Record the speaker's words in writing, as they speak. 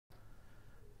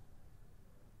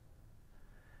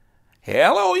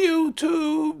Hello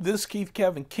YouTube, this is Keith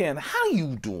Kevin Ken. How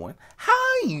you doing?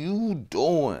 How you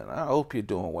doing? I hope you're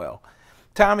doing well.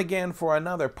 Time again for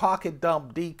another pocket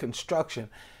dump deconstruction.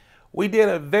 We did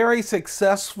a very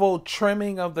successful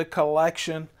trimming of the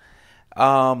collection.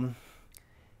 I'm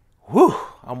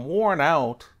worn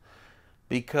out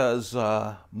because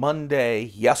yesterday,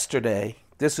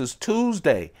 this is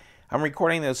Tuesday. I'm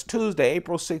recording this Tuesday,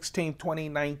 April 16,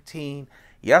 2019.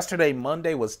 Yesterday,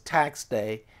 Monday, was tax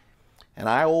day. And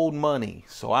I owed money,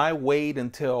 so I waited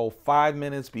until 5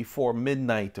 minutes before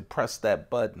midnight to press that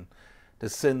button to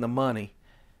send the money.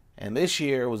 And this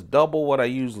year it was double what I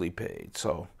usually paid.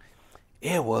 So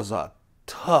it was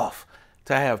tough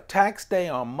to have tax day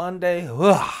on Monday.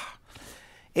 Ugh.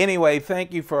 Anyway,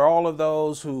 thank you for all of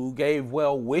those who gave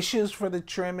well wishes for the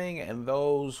trimming and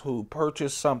those who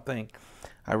purchased something.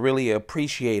 I really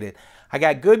appreciate it. I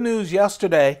got good news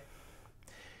yesterday.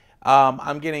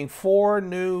 I'm getting 4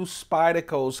 new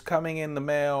Spydercos coming in the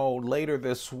mail later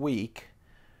this week.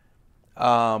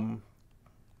 There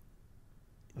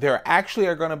actually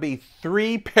are going to be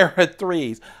 3 pair of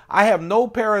 3s. I have no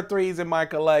pair of 3s in my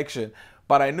collection,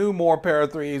 but I knew more pair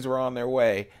of 3s were on their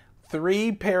way.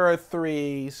 3 pair of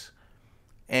 3s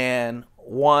and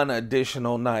 1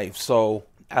 additional knife. So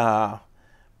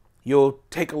you'll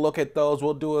take a look at those.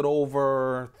 We'll do it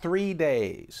over 3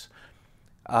 days.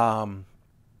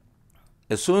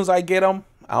 As soon as I get them,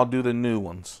 I'll do the new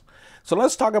ones. So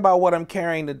let's talk about what I'm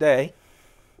carrying today.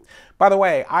 By the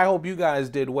way, I hope you guys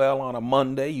did well on a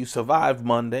Monday. You survived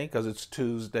Monday because it's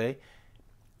Tuesday.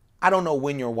 I don't know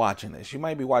when you're watching this. You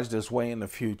might be watching this way in the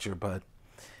future, but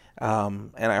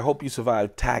and I hope you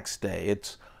survived tax day.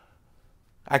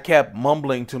 I kept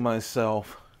mumbling to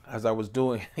myself as I was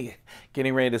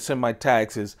getting ready to send my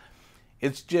taxes.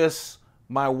 It's just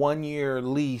my 1-year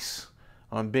lease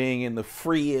on being in the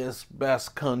freest,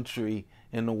 best country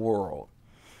in the world.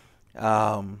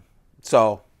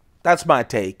 So that's my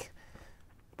take,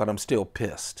 but I'm still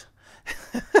pissed.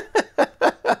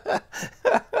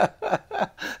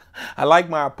 I like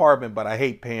my apartment, but I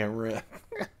hate paying rent.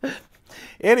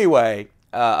 Anyway,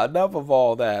 enough of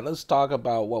all that. Let's talk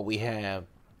about what we have.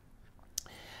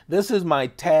 This is my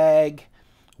Tag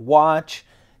watch.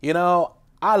 You know,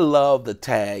 I love the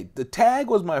Tag. The Tag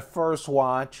was my first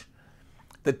watch.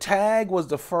 The Tag was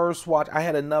the first watch. I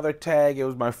had another Tag. It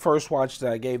was my first watch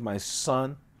that I gave my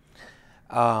son.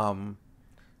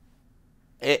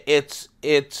 It's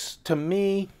to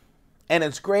me, and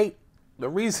it's great. The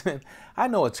reason, I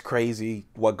know it's crazy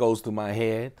what goes through my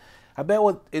head. I bet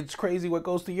it's crazy what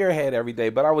goes through your head every day.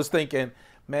 But I was thinking,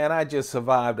 man, I just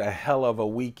survived a hell of a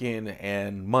weekend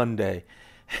and Monday.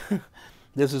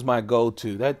 This is my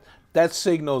go-to. That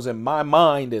signals in my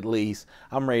mind, at least,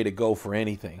 I'm ready to go for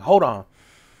anything. Hold on.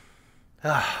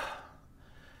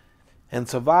 And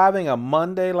surviving a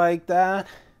Monday like that,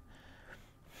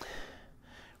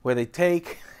 where they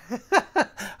take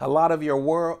a lot of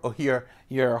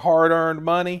your hard-earned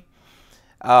money,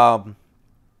 I'm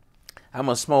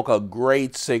gonna smoke a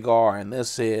great cigar, and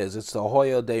it's the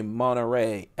Hoyo de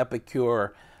Monterey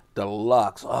Epicure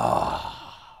Deluxe.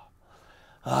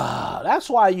 That's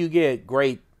why you get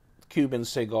great Cuban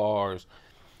cigars.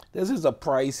 This is a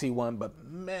pricey one, but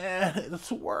man, it's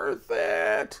worth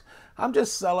it. I'm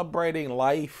just celebrating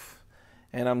life,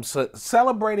 and I'm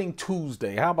celebrating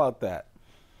Tuesday. How about that?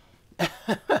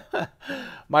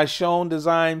 My Schoen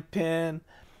design pen.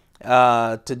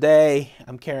 Today,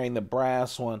 I'm carrying the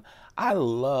brass one. I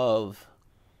love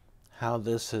how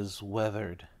this is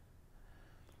weathered.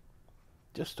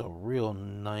 Just a real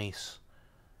nice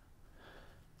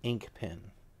ink pen.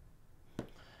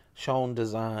 Schoen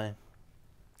design.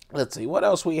 Let's see, what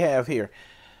else we have here?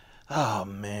 Oh,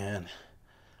 man.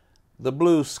 The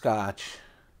blue scotch.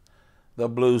 The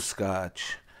blue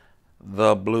scotch.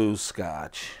 The blue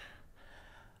scotch.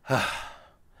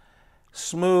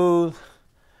 Smooth.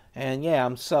 And yeah,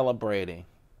 I'm celebrating.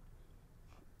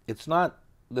 It's not,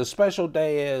 the special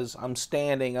day is I'm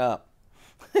standing up.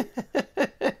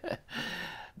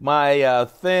 My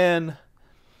thin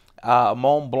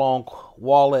Mont Blanc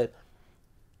wallet.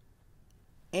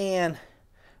 And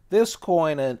this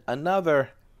coin, another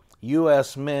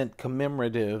U.S. Mint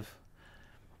commemorative.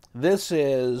 This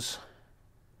is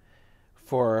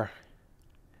for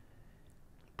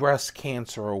breast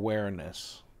cancer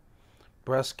awareness.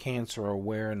 Breast cancer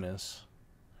awareness.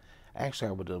 Actually,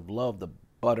 I would have loved the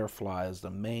butterfly as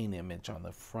the main image on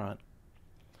the front.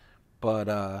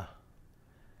 But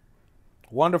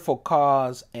wonderful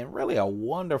cause, and really a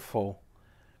wonderful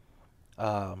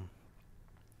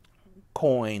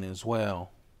coin as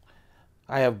well.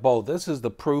 I have both. This is the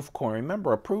proof coin.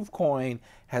 Remember, a proof coin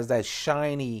has that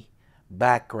shiny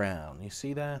background. You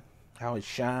see that? How it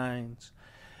shines?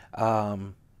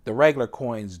 The regular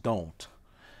coins don't.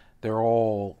 They're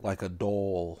all like a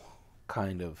dull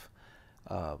kind of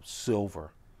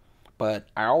silver. But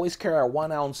I always carry a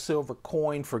 1 ounce silver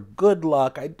coin for good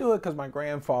luck. I do it because my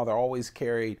grandfather always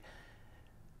carried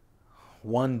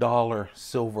 $1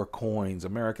 silver coins,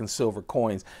 American silver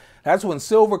coins. That's when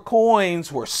silver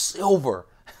coins were silver.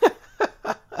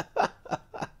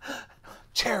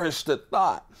 Cherish the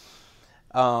thought.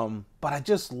 But I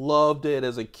just loved it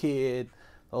as a kid.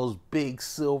 Those big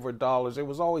silver dollars. It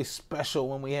was always special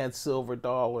when we had silver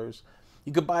dollars.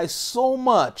 You could buy so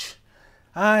much.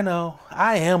 I know.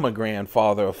 I am a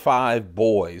grandfather of 5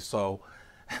 boys, so.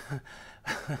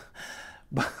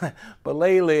 but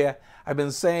lately, I've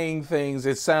been saying things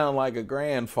that sound like a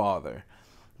grandfather.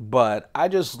 But I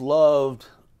just loved.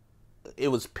 It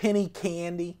was penny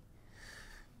candy.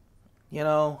 You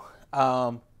know.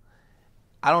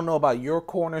 I don't know about your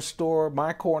corner store.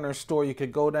 My corner store, you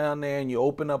could go down there and you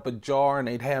open up a jar and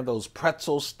they'd have those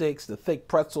pretzel sticks, the thick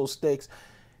pretzel sticks.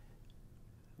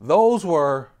 Those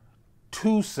were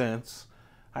 2 cents.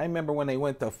 I remember when they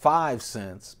went to 5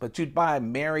 cents. But you'd buy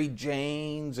Mary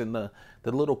Janes and the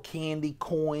little candy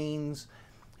coins.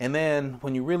 And then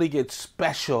when you really get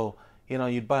special, you know,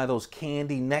 you'd buy those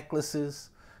candy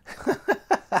necklaces.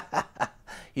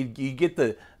 You get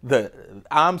the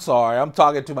I'm sorry, I'm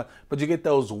talking too much, but you get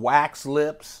those wax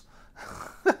lips.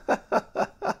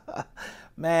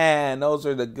 Man, those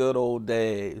are the good old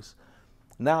days.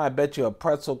 Now I bet you a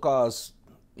pretzel costs,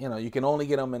 you know, you can only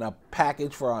get them in a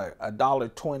package for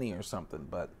 $1.20 or something.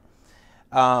 But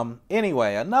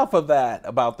anyway, enough of that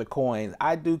about the coins.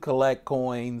 I do collect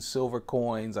coins, silver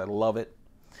coins. I love it.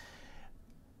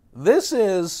 This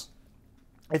is,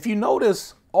 if you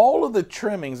notice, all of the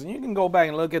trimmings, and you can go back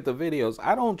and look at the videos,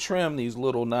 I don't trim these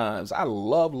little knives. I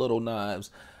love little knives.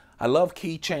 I love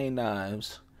keychain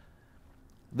knives.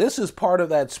 This is part of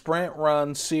that Sprint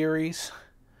Run series.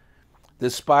 The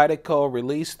Spyderco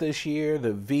released this year,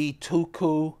 the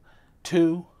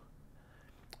V-Toku2,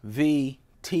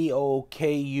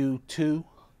 V-Toku2.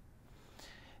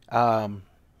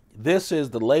 This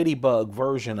is the LadyBug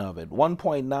version of it.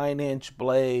 1.9-inch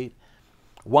blade,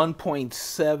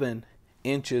 1.7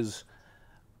 inches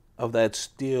of that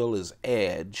steel is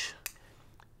edge.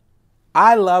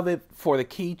 I love it for the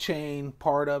keychain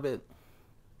part of it.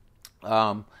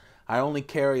 I only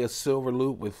carry a silver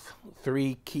loop with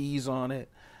 3 keys on it.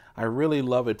 I really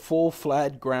love it. Full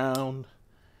flat ground.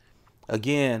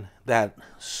 Again, that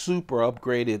super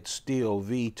upgraded steel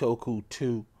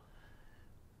V-Toku2.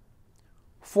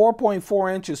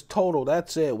 4.4 inches total.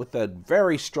 That's it, with a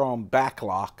very strong back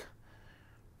lock.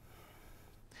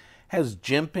 Has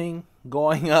jimping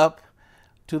going up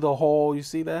to the hole. You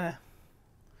see that?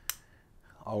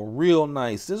 Oh, real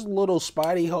nice. This little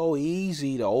Spidey hole,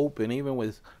 easy to open, even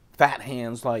with fat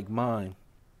hands like mine.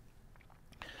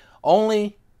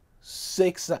 Only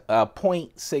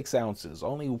 0.6 ounces.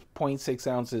 Only 0.6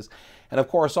 ounces. And of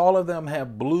course, all of them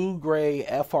have blue-gray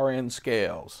FRN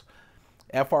scales.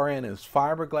 FRN is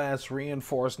fiberglass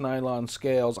reinforced nylon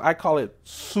scales. I call it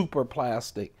super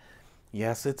plastic.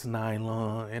 Yes, it's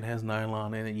nylon. It has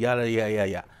nylon in it.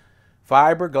 Yada.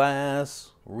 Fiberglass,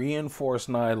 reinforced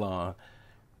nylon.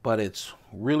 But it's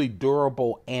really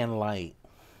durable and light.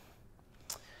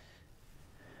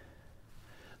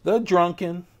 The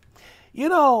Drunken. You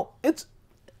know, it's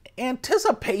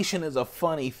anticipation is a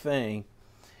funny thing.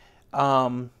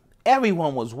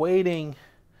 Everyone was waiting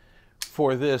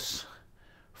for this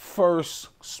first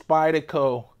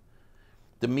Spyderco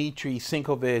Dmitry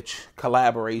Sinkovich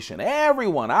collaboration.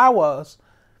 Everyone, I was,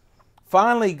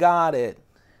 finally got it.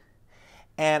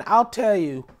 And I'll tell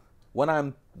you, when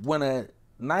a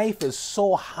knife is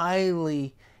so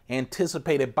highly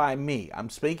anticipated by me,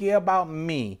 I'm speaking about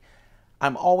me,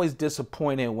 I'm always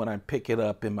disappointed when I pick it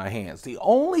up in my hands. The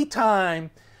only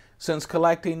time since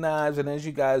collecting knives, and as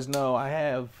you guys know, I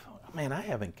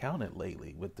haven't counted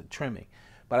lately with the trimming,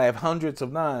 but I have hundreds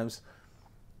of knives.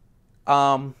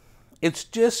 It's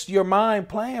just your mind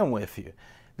playing with you.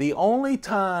 The only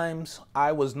times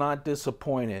I was not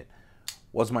disappointed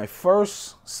was my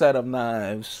first set of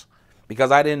knives,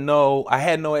 because I didn't know, I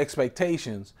had no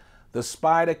expectations. The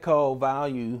Spyderco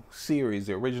Value Series,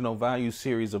 the original Value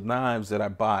Series of knives that I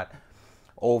bought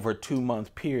over a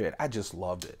 2-month period. I just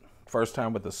loved it. First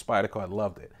time with the Spyderco, I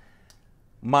loved it.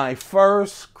 My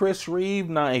first Chris Reeve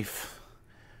knife,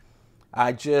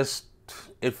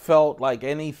 it felt like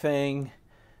anything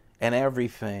and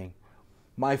everything.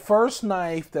 My first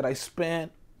knife that I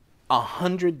spent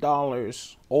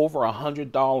 $100, over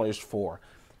 $100 for.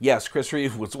 Yes, Chris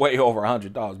Reeve was way over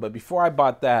 $100, but before I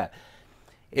bought that,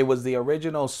 It was the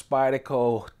original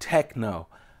Spyderco Techno.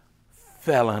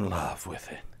 Fell in love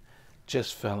with it.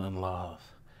 Just fell in love.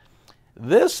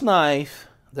 This knife,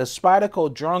 the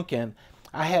Spyderco Drunken,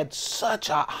 I had such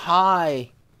a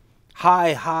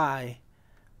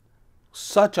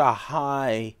such a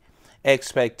high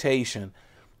expectation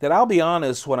that I'll be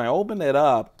honest, when I opened it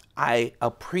up, I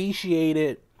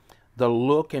appreciated the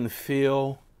look and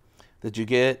feel that you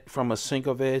get from a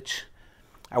Sinkovich.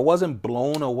 I wasn't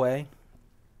blown away.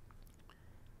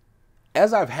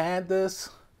 As I've had this,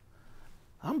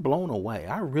 I'm blown away.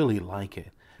 I really like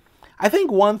it. I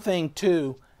think one thing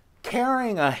too,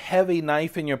 carrying a heavy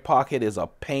knife in your pocket is a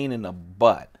pain in the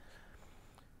butt.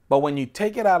 But when you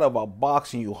take it out of a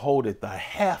box and you hold it, the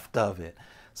heft of it,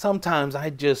 sometimes I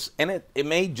just, and it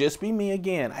may just be me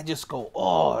again, I just go,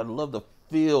 oh, I love the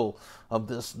feel of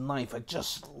this knife. I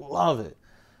just love it.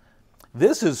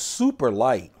 This is super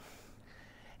light.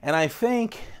 And I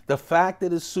think the fact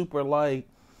that it's super light,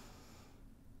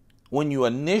 when you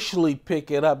initially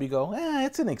pick it up, you go,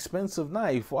 it's an expensive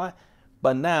knife. Why?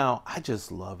 But now, I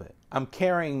just love it. I'm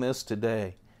carrying this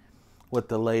today with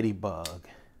the LadyBug.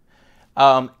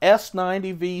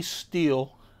 S90V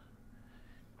steel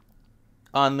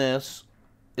on this.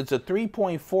 It's a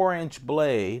 3.4-inch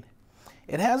blade.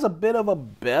 It has a bit of a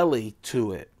belly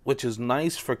to it, which is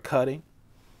nice for cutting.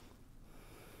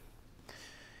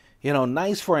 You know,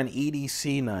 nice for an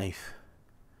EDC knife.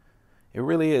 It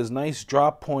really is. Nice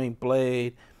drop point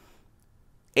blade.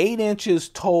 8 inches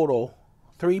total,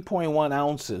 3.1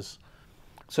 ounces.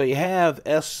 So you have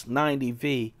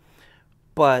S90V,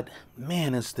 but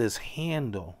man, it's this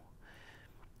handle.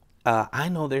 I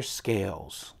know there's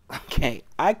scales. Okay,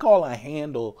 I call a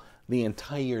handle the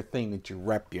entire thing that you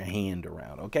wrap your hand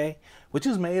around, okay? Which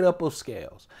is made up of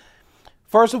scales.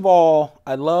 First of all,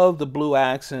 I love the blue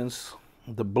accents.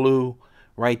 The blue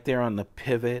right there on the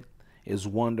pivot is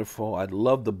wonderful. I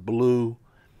love the blue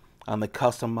on the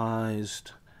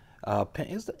customized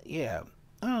pen.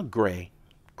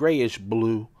 Grayish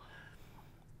blue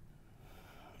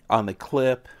on the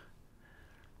clip.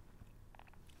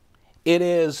 It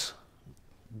is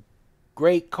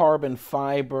great carbon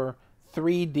fiber,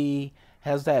 3D,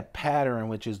 has that pattern,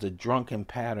 which is the Drunken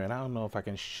pattern. I don't know if I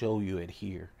can show you it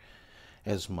here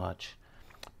as much.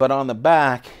 But on the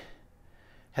back,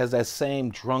 has that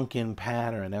same Drunken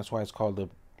pattern. That's why it's called the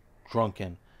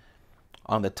Drunken.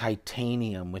 On the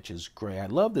titanium, which is gray. I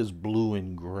love this blue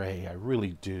and gray. I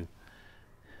really do.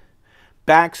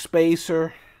 Back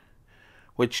spacer,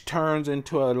 which turns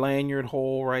into a lanyard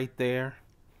hole right there,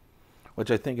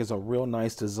 which I think is a real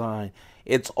nice design.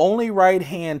 It's only right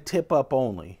hand tip up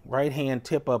only. Right hand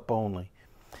tip up only.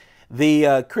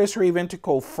 The Chris Reeve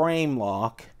integral frame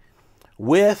lock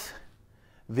with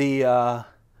the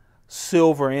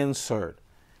silver insert.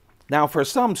 Now, for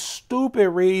some stupid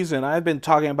reason, I've been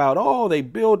talking about, oh, they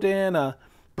built in a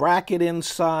bracket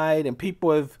inside, and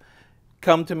people have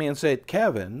come to me and said,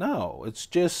 Kevin, no, it's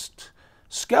just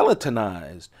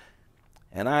skeletonized.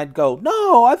 And I'd go,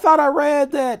 no, I thought I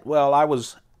read that. Well, I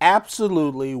was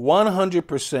absolutely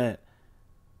 100%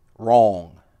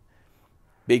 wrong,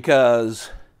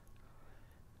 because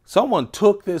someone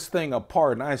took this thing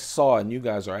apart and I saw it, and you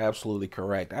guys are absolutely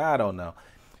correct. I don't know.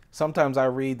 Sometimes I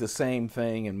read the same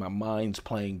thing and my mind's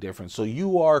playing different. So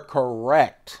you are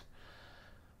correct.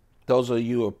 Those of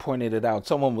you who pointed it out.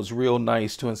 Someone was real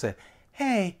nice too and said,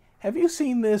 hey, have you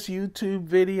seen this YouTube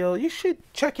video? You should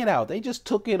check it out. They just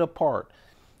took it apart.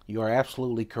 You are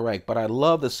absolutely correct. But I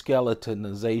love the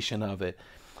skeletonization of it.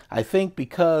 I think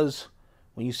because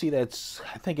when you see that,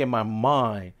 I think in my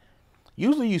mind,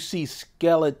 usually you see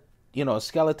skeletonized,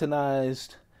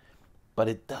 but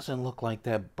it doesn't look like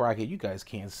that bracket. You guys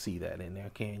can't see that in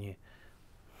there, can you?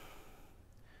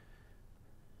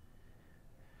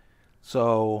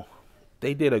 So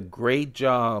they did a great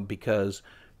job, because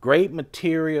great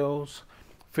materials,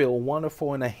 feel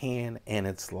wonderful in the hand, and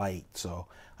it's light. So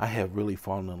I have really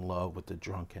fallen in love with the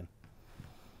Drunken.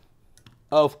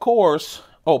 Of course,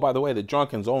 oh, by the way, the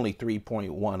Drunken's only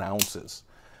 3.1 ounces.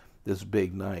 This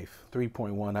big knife,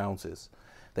 3.1 ounces.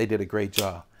 They did a great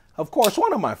job. Of course,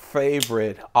 one of my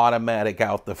favorite automatic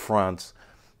out the fronts,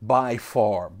 by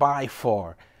far.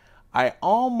 I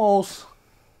almost,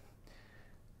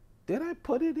 did I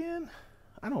put it in?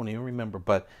 I don't even remember,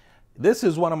 but this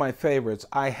is one of my favorites.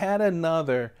 I had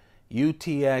another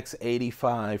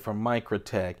UTX-85 from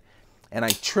Microtech, and I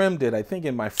trimmed it, I think,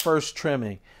 in my first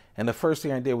trimming, and the first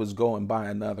thing I did was go and buy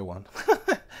another one.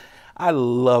 I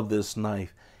love this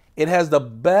knife. It has the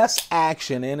best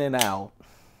action in and out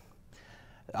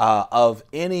of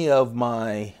any of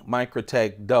my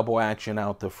Microtech double action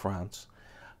out the fronts.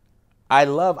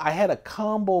 I had a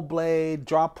combo blade,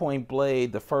 drop point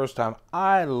blade the first time.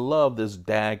 I love this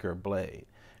dagger blade.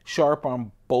 Sharp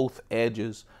on both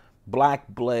edges, black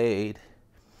blade.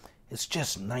 It's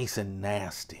just nice and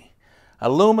nasty.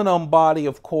 Aluminum body,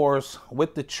 of course,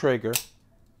 with the trigger.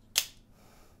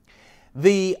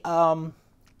 The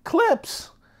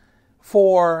clips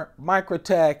for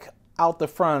Microtech out the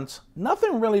fronts,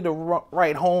 nothing really to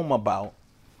write home about.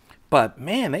 But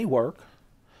man, they work.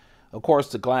 Of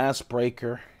course, the glass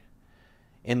breaker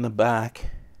in the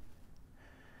back.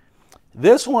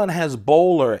 This one has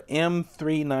Bowler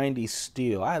M390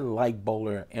 steel. I like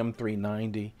Bowler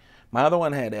M390. My other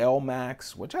one had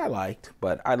L-Max, which I liked,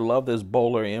 but I love this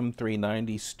Bowler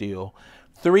M390 steel.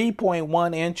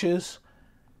 3.1 inches.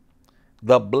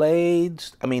 The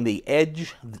blades, I mean the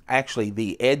edge, actually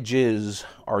the edges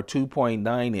are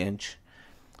 2.9 inch.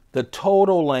 The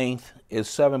total length is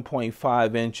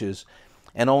 7.5 inches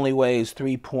and only weighs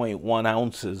 3.1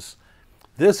 ounces.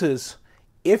 This is,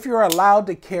 if you're allowed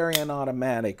to carry an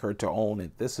automatic or to own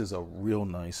it, this is a real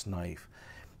nice knife.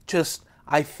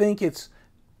 I think it's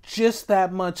just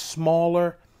that much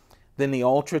smaller than the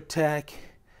Ultratech,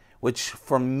 which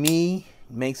for me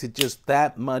makes it just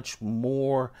that much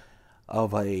more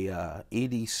of a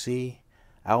EDC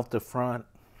out the front.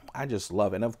 I just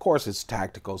love it. And of course it's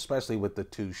tactical, especially with the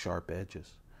two sharp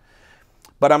edges.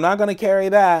 But I'm not going to carry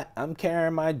that. I'm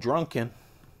carrying my Drunken.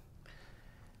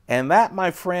 And that, my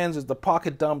friends, is the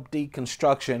Pocket Dump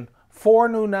Deconstruction. 4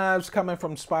 new knives coming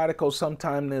from Spyderco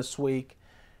sometime this week.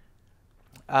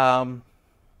 I'm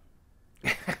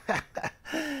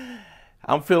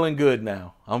feeling good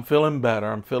now. I'm feeling better.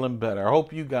 I'm feeling better. I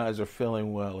hope you guys are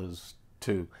feeling well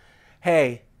too.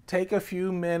 Hey, take a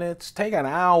few minutes, take an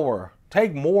hour,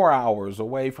 take more hours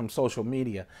away from social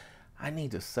media. I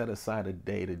need to set aside a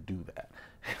day to do that.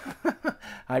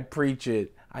 I preach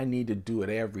it. I need to do it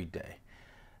every day.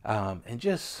 I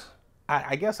guess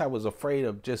I was afraid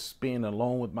of just being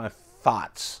alone with my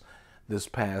thoughts this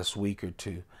past week or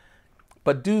two.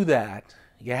 But do that.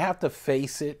 You have to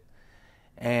face it.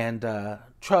 And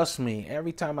trust me,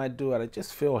 every time I do it, I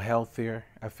just feel healthier.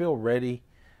 I feel ready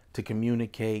to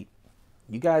communicate.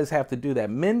 You guys have to do that.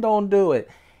 Men don't do it.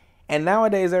 And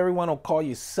nowadays, everyone will call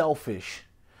you selfish,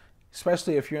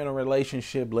 especially if you're in a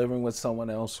relationship, living with someone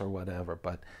else or whatever.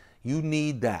 But you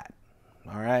need that,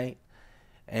 all right?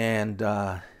 And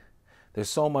there's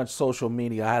so much social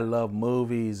media. I love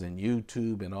movies and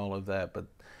YouTube and all of that, but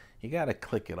you got to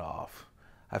click it off.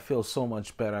 I feel so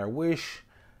much better. I wish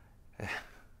I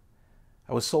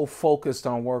was so focused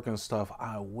on work and stuff.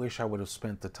 I wish I would have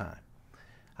spent the time.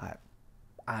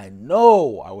 I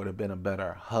know I would have been a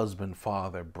better husband,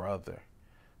 father, brother,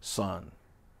 son,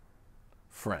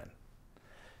 friend.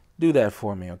 Do that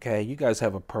for me, okay? You guys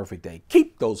have a perfect day.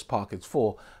 Keep those pockets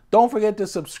full. Don't forget to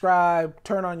subscribe.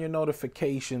 Turn on your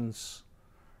notifications.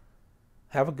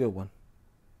 Have a good one.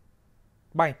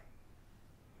 Bye.